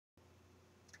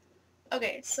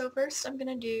Okay, so first I'm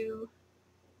gonna do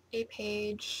a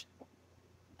page.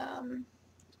 I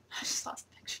just lost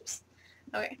the pictures.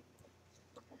 Okay,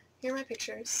 here are my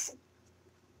pictures.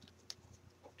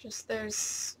 This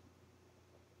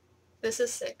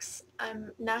is 6.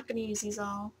 I'm not gonna use these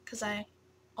all because I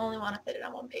only want to fit it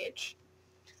on one page.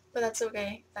 But that's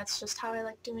okay. That's just how I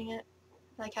like doing it.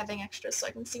 I like having extras so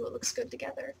I can see what looks good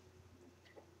together.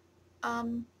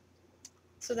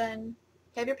 So then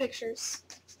you have your pictures.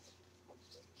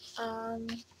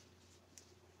 And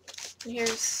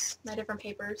here's my different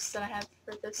papers that I have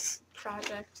for this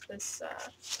project, this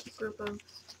group of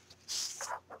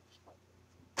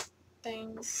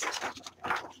things.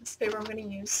 This paper I'm going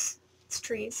to use. It's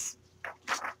trees.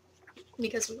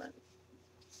 Because we went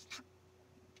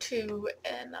to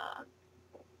an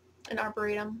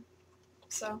arboretum.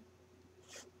 So,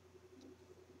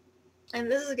 and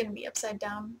this is going to be upside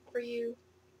down for you,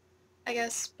 I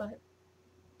guess, but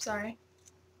sorry.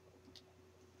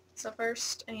 So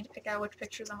first, I need to pick out which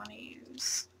pictures I want to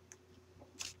use.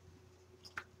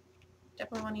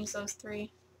 Definitely want to use those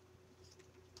 3.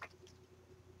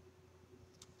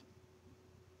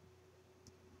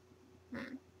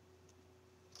 I'm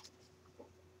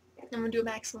going to do a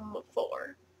maximum of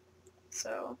 4.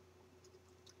 So,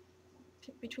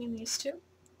 pick between these 2.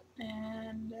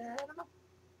 And, I don't know.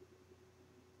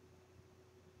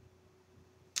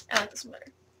 I like this one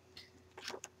better.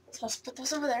 So I'll just put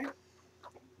those over there.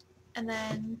 And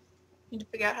then, you need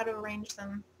to figure out how to arrange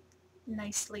them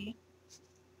nicely.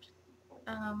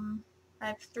 I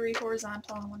have 3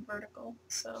 horizontal and 1 vertical,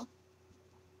 so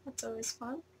that's always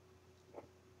fun.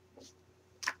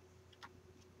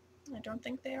 I don't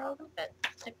think they are all going to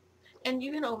fit. And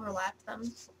you can overlap them,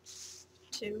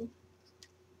 too.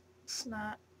 It's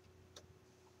not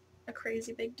a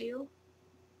crazy big deal.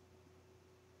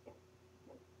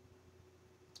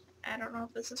 I don't know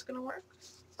if this is going to work.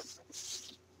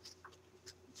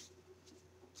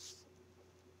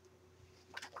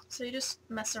 So you just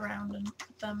mess around and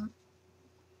put them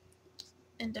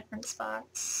in different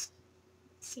spots.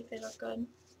 See if they look good.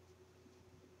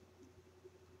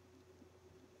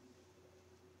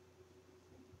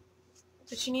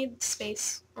 But you need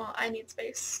space. Well, I need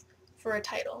space for a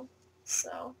title,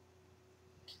 so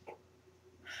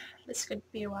this could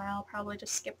be a while. I'll probably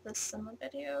just skip this in the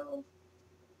video.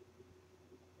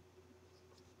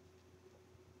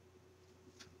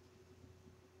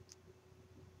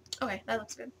 Okay, that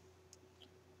looks good.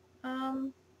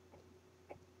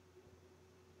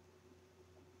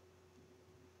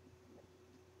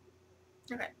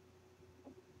 Okay.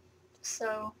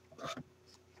 So,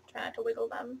 try not to wiggle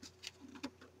them.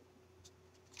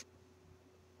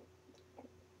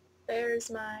 There's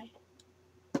my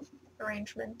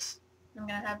arrangement. I'm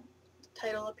gonna have the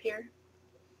title up here.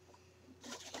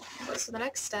 So the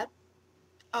next step,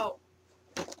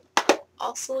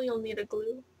 also you'll need a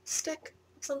glue stick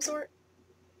of some sort.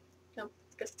 No, I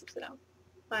guess it's upside down.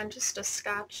 Mine's just a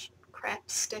Scotch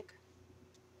craft stick.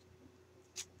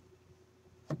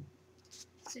 So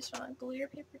you just want to glue your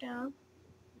paper down.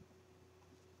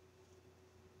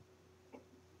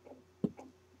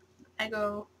 I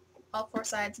go all 4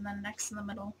 sides and then an X in the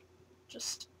middle,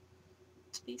 just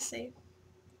to be safe.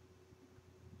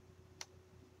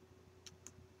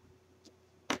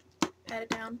 Pat it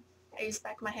down. I use the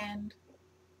back of my hand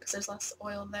because there's less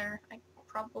oil there. I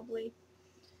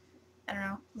don't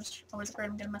know, I'm just always afraid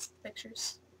I'm going to mess up the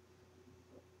pictures.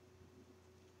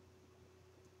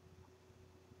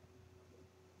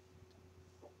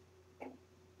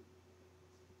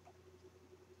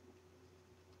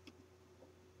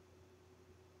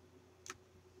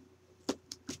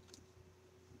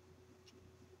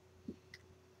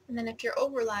 And then if you're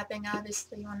overlapping,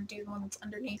 obviously you want to do the one that's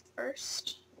underneath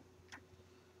first.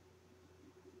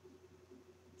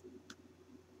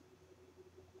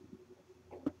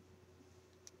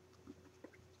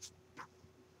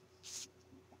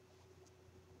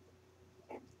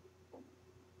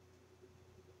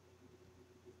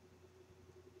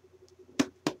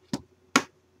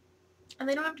 And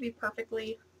they don't have to be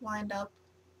perfectly lined up,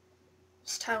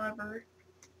 just however.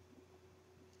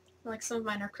 Like some of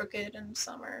mine are crooked and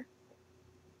some are,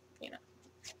 you know,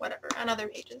 whatever, on other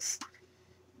pages.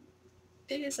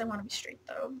 Pages I want to be straight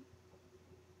though.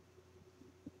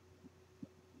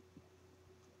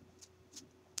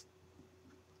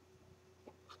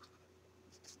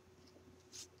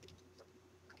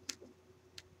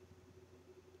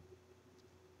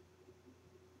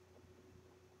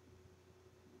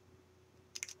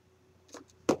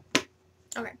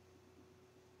 Okay.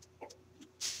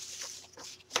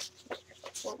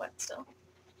 It's a little wet still.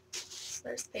 So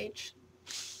there's the page.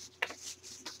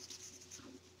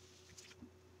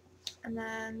 And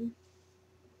then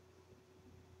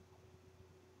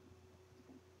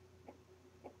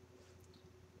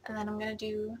I'm going to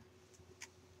do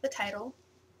the title.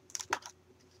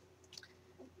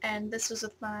 And this was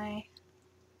with my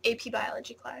AP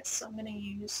Biology class, so I'm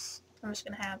just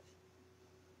going to have,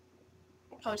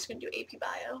 I'm just going to do AP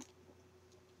Bio.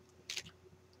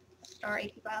 Or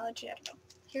AP Biology, I don't know.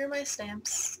 Here are my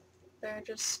stamps. They're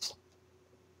just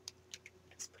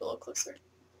put a little closer.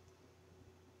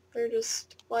 They're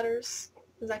just letters,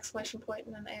 there's an exclamation point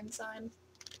and an and sign.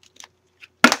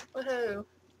 Woohoo!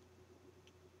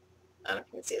 I don't know if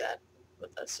you can see that,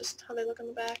 but that's just how they look on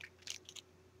the back.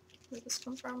 Where did this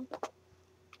come from?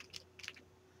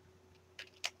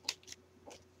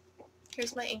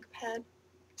 Here's my ink pad.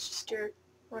 It's just your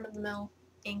run-of-the-mill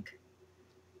ink,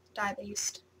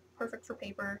 dye-based, perfect for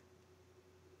paper,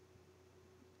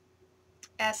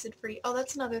 acid-free. Oh,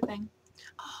 that's another thing.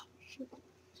 Oh, shoot.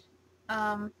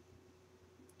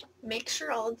 Make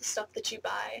sure all of the stuff that you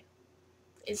buy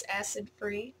is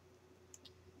acid-free,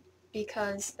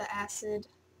 because the acid,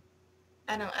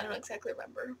 I don't exactly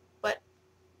remember, but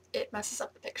it messes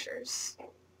up the pictures,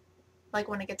 like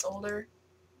when it gets older.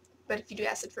 But if you do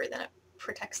acid-free, then it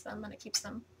protects them and it keeps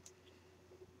them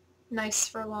nice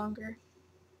for longer.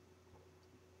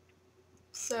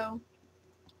 So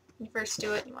when you first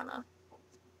do it, you wanna,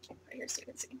 right here so you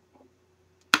can see.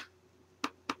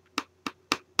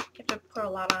 You have to put a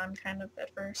lot on kind of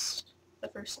at first, the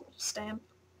first stamp.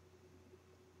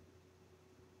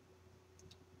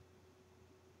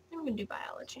 I'm gonna do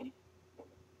biology.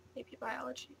 AP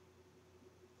Biology.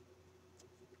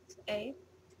 A.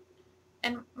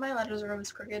 And my letters are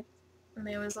always crooked, and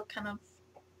they always look kind of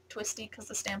twisty because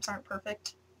the stamps aren't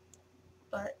perfect.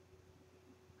 But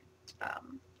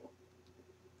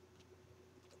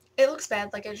it looks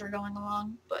bad like as you're going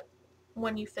along, but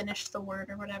when you finish the word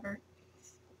or whatever,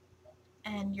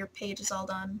 and your page is all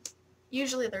done,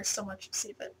 usually there's so much,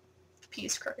 see if the P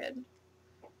is crooked.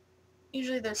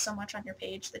 Usually there's so much on your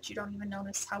page that you don't even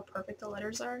notice how perfect the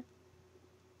letters are.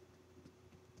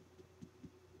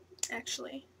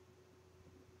 Actually.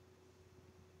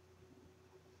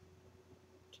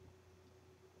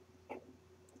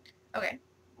 Okay.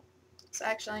 So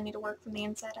actually I need to work from the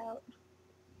inside out.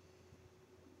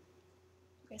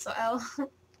 Okay, so L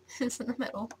is in the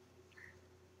middle.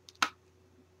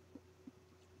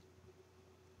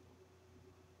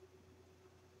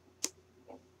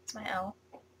 It's my L.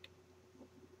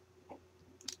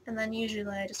 And then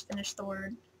usually I just finish the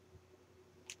word.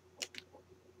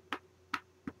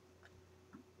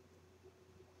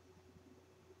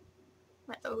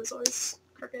 My O is always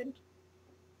crooked.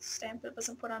 Stamp it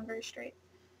doesn't put on very straight.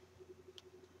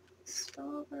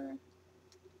 Over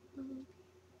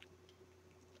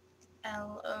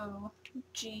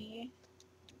L-O-G.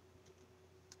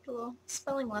 A little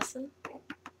spelling lesson.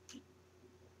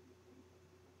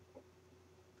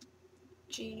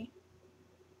 G.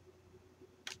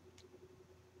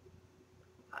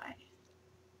 I.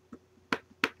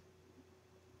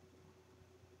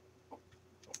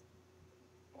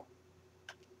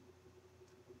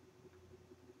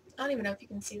 I don't even know if you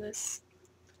can see this.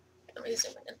 Let me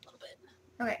zoom in a little bit.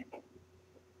 Okay.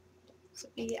 So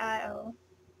B-I-O.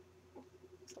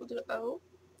 So we'll do O.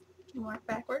 And work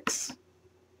backwards.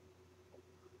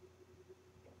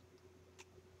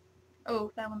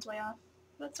 Oh, that one's way off.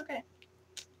 That's okay.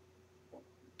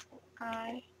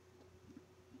 I.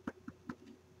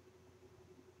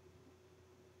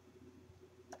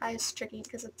 I is tricky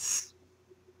because it's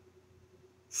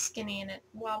skinny and it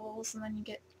wobbles, and then you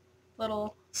get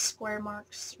little square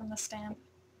marks from the stamp.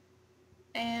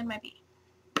 And my B.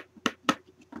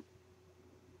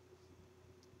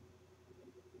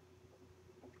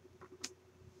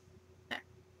 There.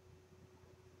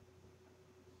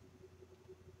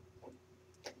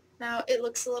 Now it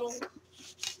looks a little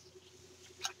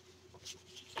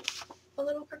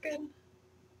crooked,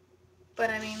 but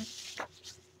I mean,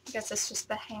 I guess it's just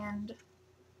the hand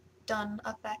done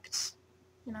effect,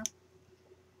 you know.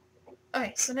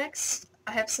 Okay, so next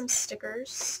I have some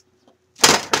stickers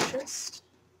I purchased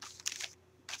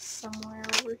somewhere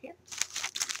over here,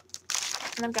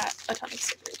 and I've got a ton of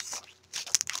stickers.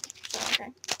 So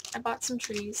okay, I bought some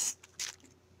trees.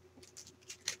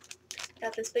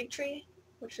 Got this big tree,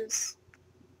 which is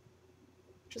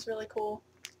really cool,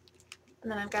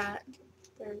 and then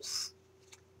there's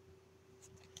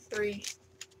 3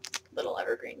 little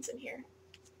evergreens in here.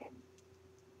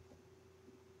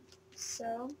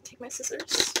 So, take my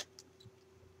scissors.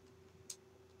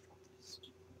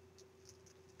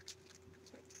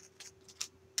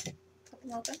 Cut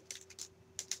them open.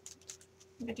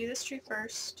 I'm going to do this tree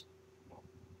first.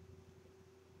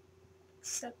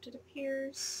 except it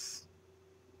appears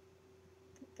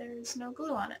that there's no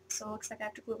glue on it, so it looks like I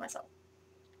have to glue it myself.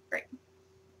 Great.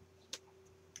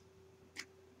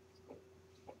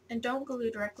 And don't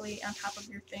glue directly on top of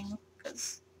your thing,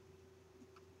 because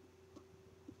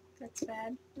that's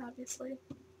bad, obviously.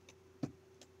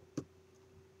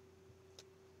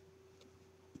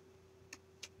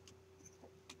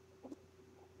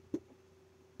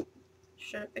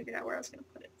 Should have figured out where I was going to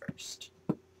put it first.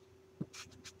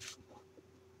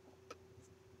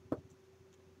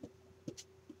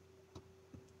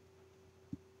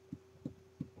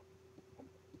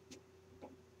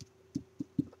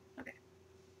 Okay,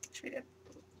 should be good.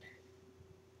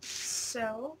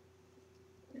 So,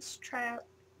 let's try out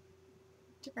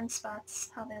different spots,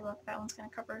 how they look. That one's going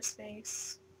to cover his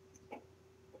face.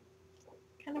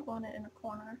 Kind of want it in a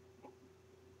corner.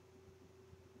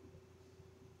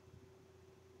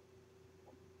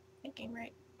 Thinking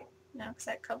right now, because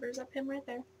that covers up him right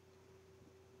there.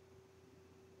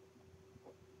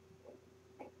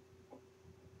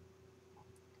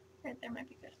 Right there might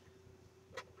be good.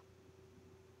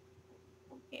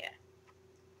 Yeah,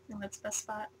 I think that's the best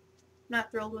spot. I'm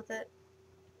not thrilled with it.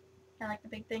 I like the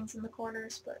big things in the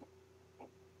corners, but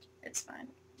it's fine.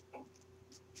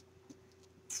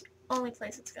 It's the only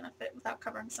place it's going to fit without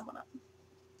covering someone up.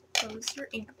 Close your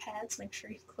ink pads. Make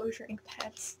sure you close your ink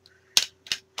pads.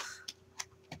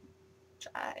 Which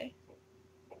I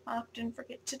often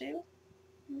forget to do.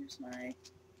 Here's my...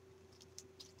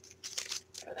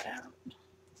 Throw that out.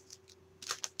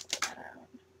 Throw that out.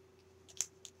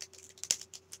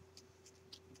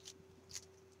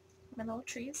 My little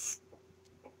trees.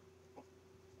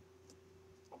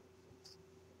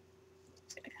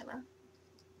 Just gonna kind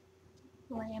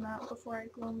of lay them out before I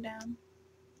glue them down.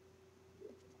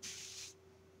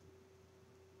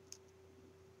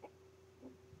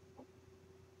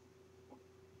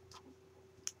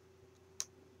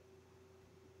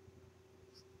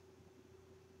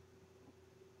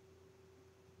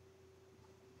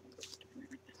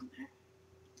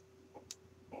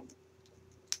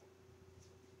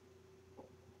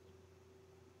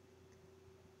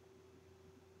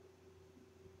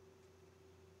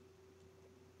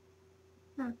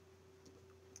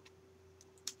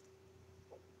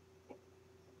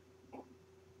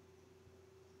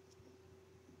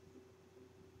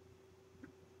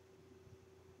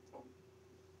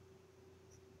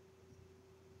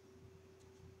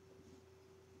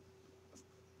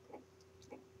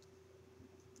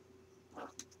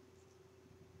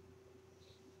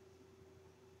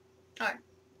 Alright,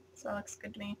 so that looks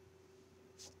good to me.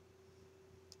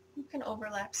 You can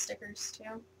overlap stickers too.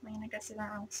 I mean, I guess these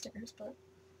aren't really stickers, but...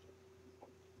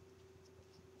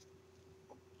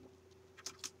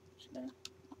 Should I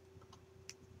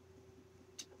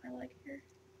do my leg here?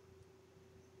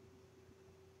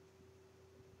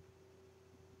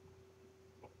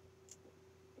 It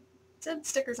said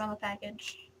stickers on the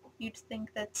package. You'd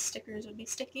think that stickers would be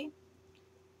sticky.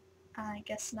 I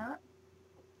guess not.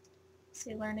 It's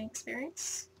a learning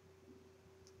experience.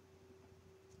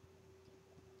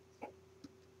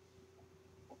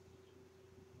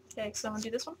 Okay, so I'm going to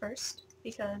do this one first,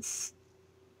 because...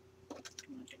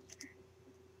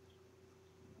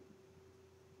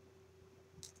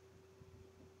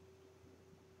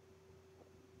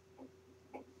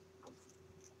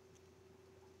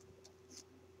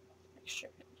 Make sure.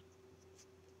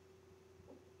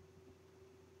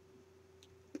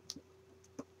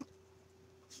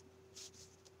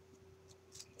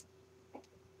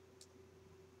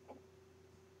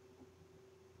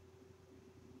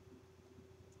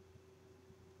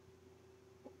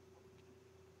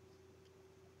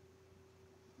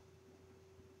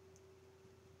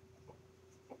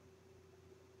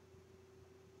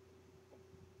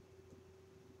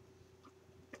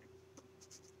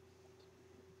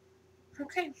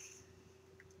 Okay.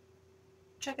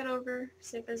 Check it over,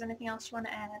 see if there's anything else you want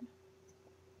to add.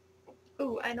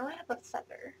 Ooh, I know I have a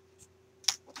feather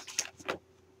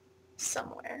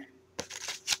somewhere.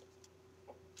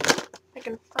 I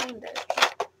can find it.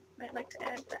 Might like to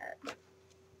add that.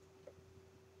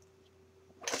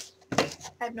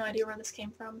 I have no idea where this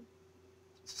came from.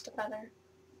 It's just a feather.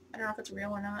 I don't know if it's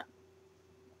real or not.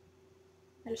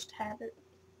 I just have it.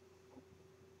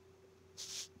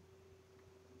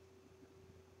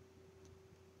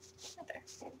 Right there.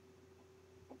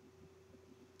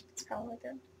 It's probably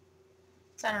good.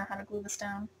 So I don't know how to glue this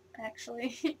down,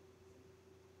 actually.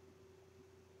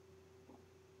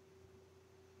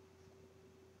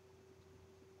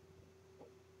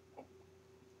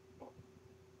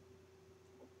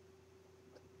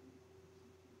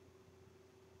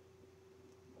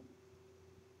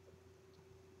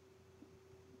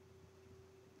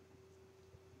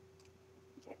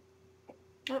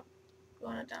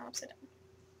 it down upside down.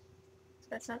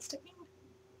 So it's not sticking.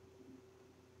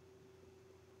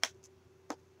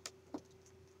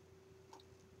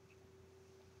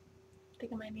 I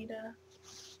think I might need a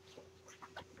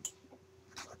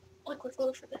liquid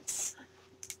glue for this.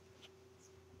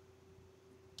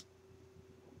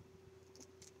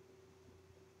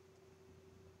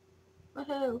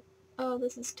 Oh, oh,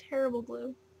 this is terrible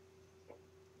glue.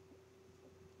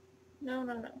 No,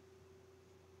 no, no.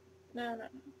 No, no, no.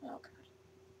 Oh, God.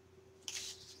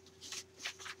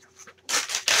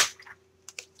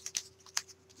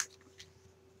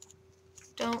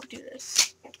 Don't do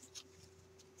this.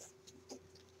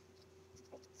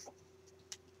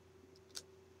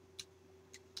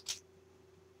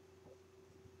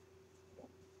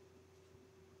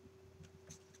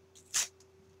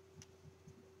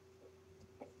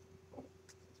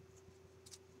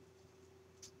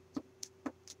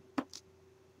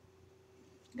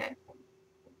 Okay.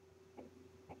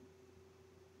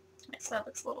 So that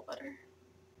looks a little better.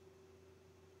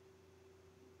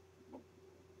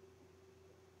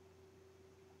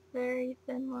 Very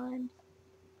thin line.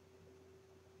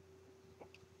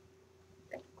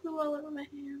 Got glue all over my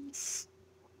hands.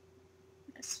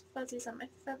 There's fuzzies on my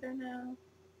feather now.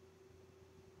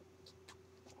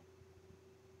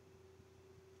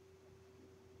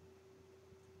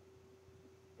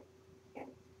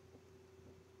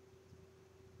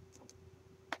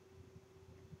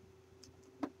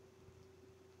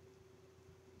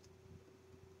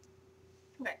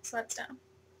 Okay, so that's down.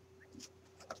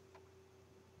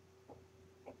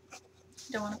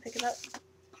 Don't want to pick it up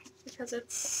because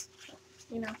it's,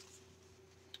 you know.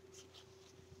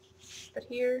 But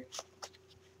here,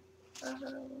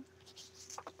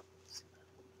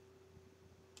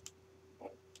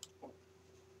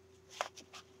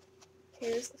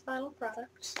 here's the final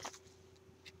product.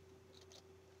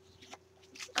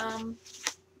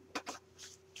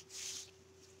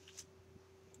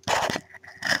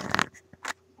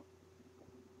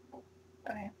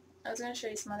 Okay, I was going to show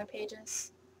you some other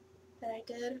pages that I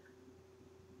did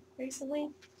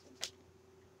recently.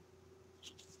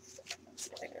 Let's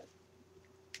see if I can.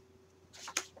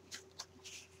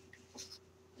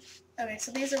 Okay,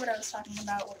 so these are what I was talking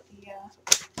about with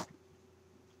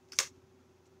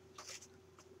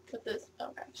the,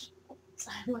 oh gosh,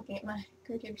 sorry, I'm looking at my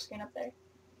computer screen up there.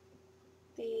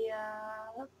 The,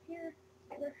 up here,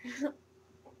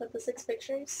 with the 6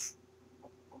 pictures,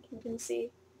 you can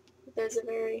see that there's a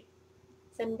very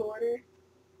thin border,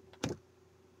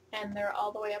 and they're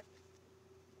all the way up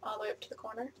to the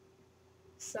corner.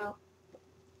 So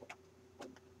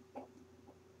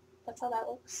that's how that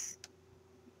looks.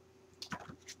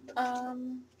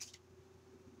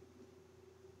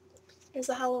 Here's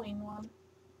a Halloween one,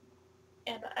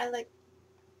 and I like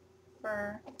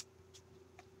for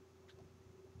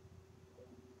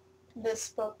this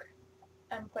book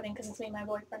I'm putting, because it's me and my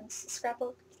boyfriend's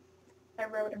scrapbook, I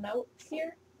wrote a note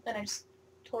here, and I just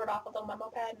tore it off with a memo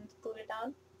pad and glued it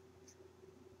down.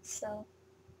 So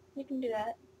you can do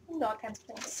that. You can do all kinds of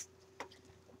things.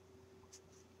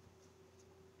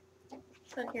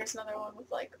 Then here's another one with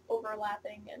like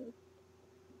overlapping and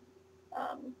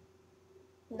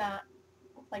not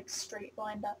like straight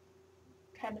lined up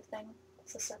kind of thing.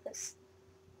 It's a surface.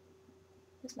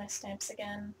 Here's my stamps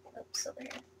again. Oops, over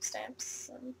here. Stamps.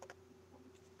 And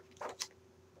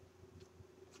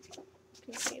you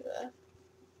can see the,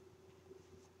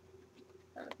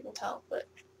 I don't know if you can tell, but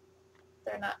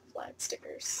they're not flat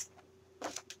stickers.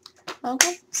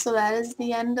 Okay, so that is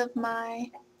the end of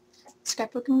my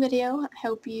scrapbooking video. I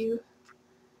hope you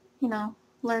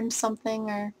learned something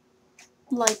or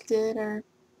liked it or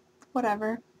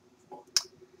whatever.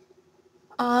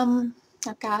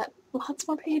 I've got lots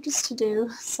more pages to do,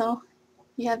 so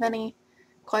if you have any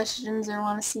questions or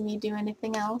want to see me do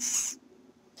anything else,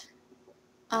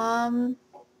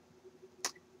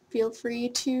 feel free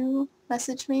to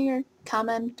message me or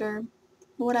comment or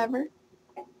whatever.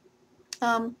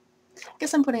 I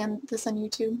guess I'm putting this on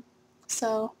YouTube,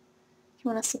 so if you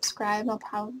want to subscribe, I'll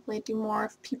probably do more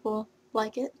if people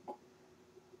like it.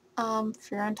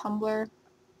 If you're on Tumblr,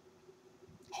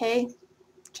 hey,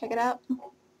 check it out.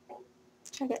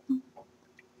 Check it.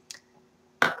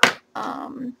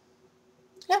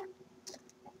 Yeah,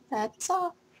 that's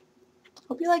all.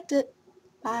 Hope you liked it.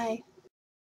 Bye.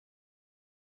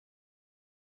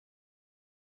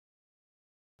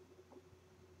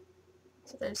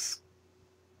 So there's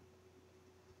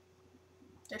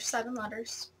 7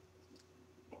 letters.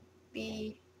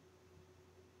 B,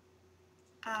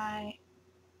 I,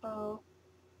 O,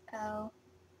 L,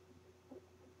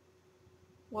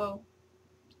 whoa.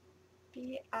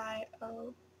 B, I,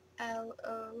 O, L,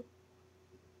 O,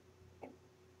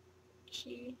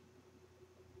 G.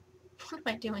 What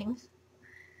am I doing?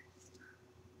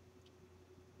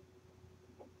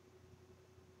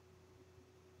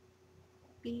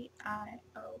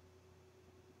 B-I-O-L.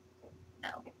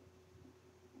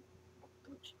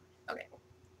 Okay.